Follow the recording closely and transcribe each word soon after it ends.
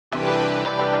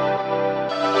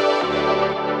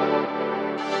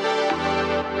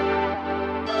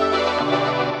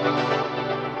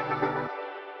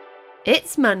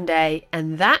It's Monday,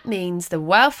 and that means the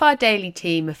Welfare Daily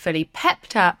team are fully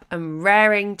pepped up and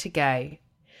raring to go.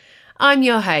 I'm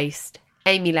your host,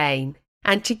 Amy Lane,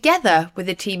 and together with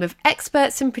a team of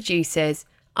experts and producers,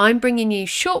 I'm bringing you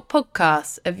short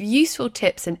podcasts of useful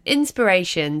tips and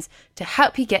inspirations to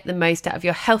help you get the most out of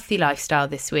your healthy lifestyle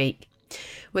this week.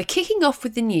 We're kicking off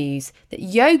with the news that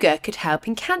yoga could help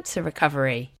in cancer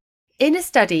recovery. In a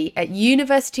study at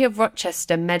University of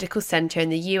Rochester Medical Center in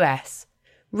the US,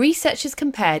 researchers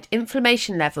compared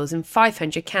inflammation levels in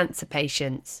 500 cancer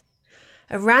patients.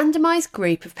 A randomised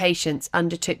group of patients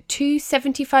undertook 2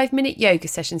 75-minute yoga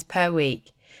sessions per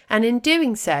week, and in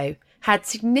doing so, had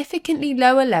significantly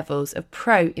lower levels of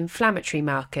pro-inflammatory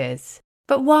markers.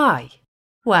 But why?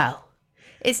 Well,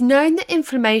 it's known that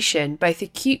inflammation, both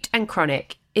acute and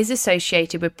chronic, is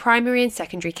associated with primary and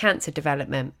secondary cancer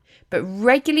development, but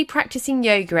regularly practicing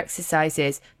yoga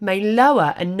exercises may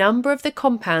lower a number of the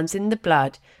compounds in the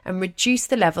blood and reduce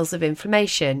the levels of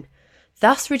inflammation,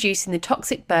 thus reducing the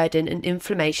toxic burden and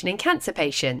inflammation in cancer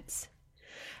patients.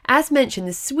 As mentioned,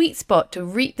 the sweet spot to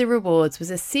reap the rewards was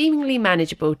a seemingly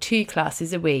manageable 2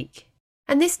 classes a week.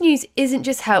 And this news isn't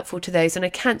just helpful to those on a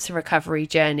cancer recovery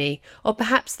journey, or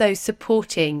perhaps those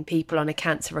supporting people on a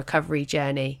cancer recovery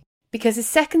journey, because a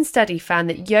second study found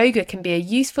that yoga can be a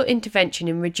useful intervention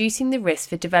in reducing the risk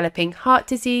for developing heart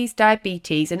disease,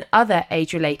 diabetes, and other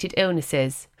age-related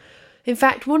illnesses. In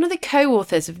fact, one of the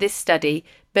co-authors of this study,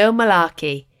 Bill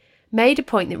Malarkey, made a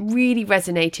point that really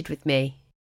resonated with me.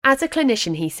 As a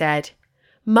clinician, he said,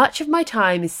 "Much of my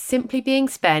time is simply being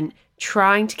spent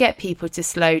trying to get people to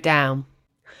slow down."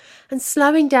 And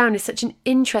slowing down is such an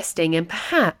interesting and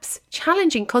perhaps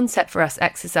challenging concept for us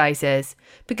exercisers,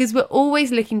 because we're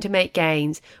always looking to make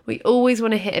gains, we always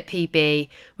want to hit a PB,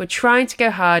 we're trying to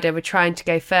go harder, we're trying to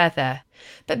go further.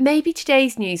 But maybe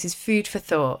today's news is food for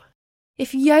thought.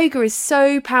 If yoga is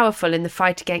so powerful in the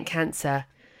fight against cancer,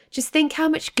 just think how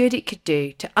much good it could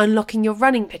do to unlocking your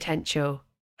running potential,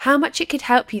 how much it could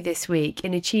help you this week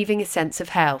in achieving a sense of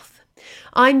health.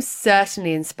 I'm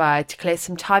certainly inspired to clear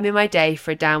some time in my day for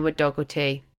a downward dog or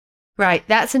two. Right,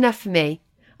 that's enough for me.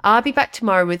 I'll be back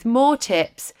tomorrow with more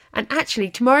tips, and actually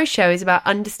tomorrow's show is about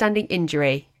understanding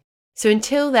injury. So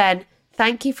until then,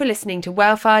 thank you for listening to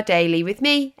Welfare Daily with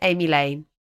me, Amy Lane.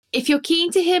 If you're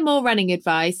keen to hear more running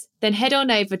advice, then head on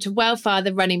over to Welfare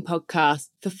the Running Podcast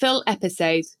for full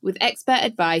episodes with expert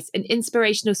advice and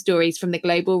inspirational stories from the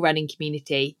global running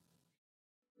community.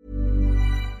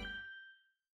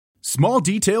 Small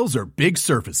details are big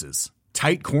surfaces.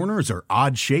 Tight corners are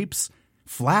odd shapes.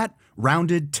 Flat,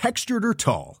 rounded, textured, or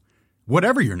tall.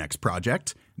 Whatever your next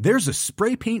project, there's a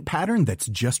spray paint pattern that's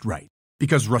just right.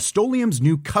 Because Rust-Oleum's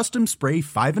new Custom Spray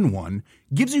 5-in-1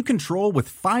 gives you control with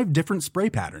 5 different spray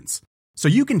patterns. So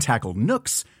you can tackle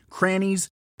nooks, crannies,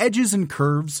 edges, and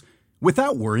curves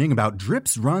without worrying about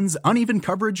drips, runs, uneven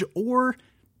coverage, or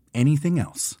anything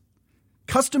else.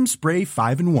 Custom Spray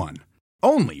 5-in-1.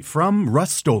 Only from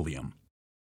Rust-Oleum.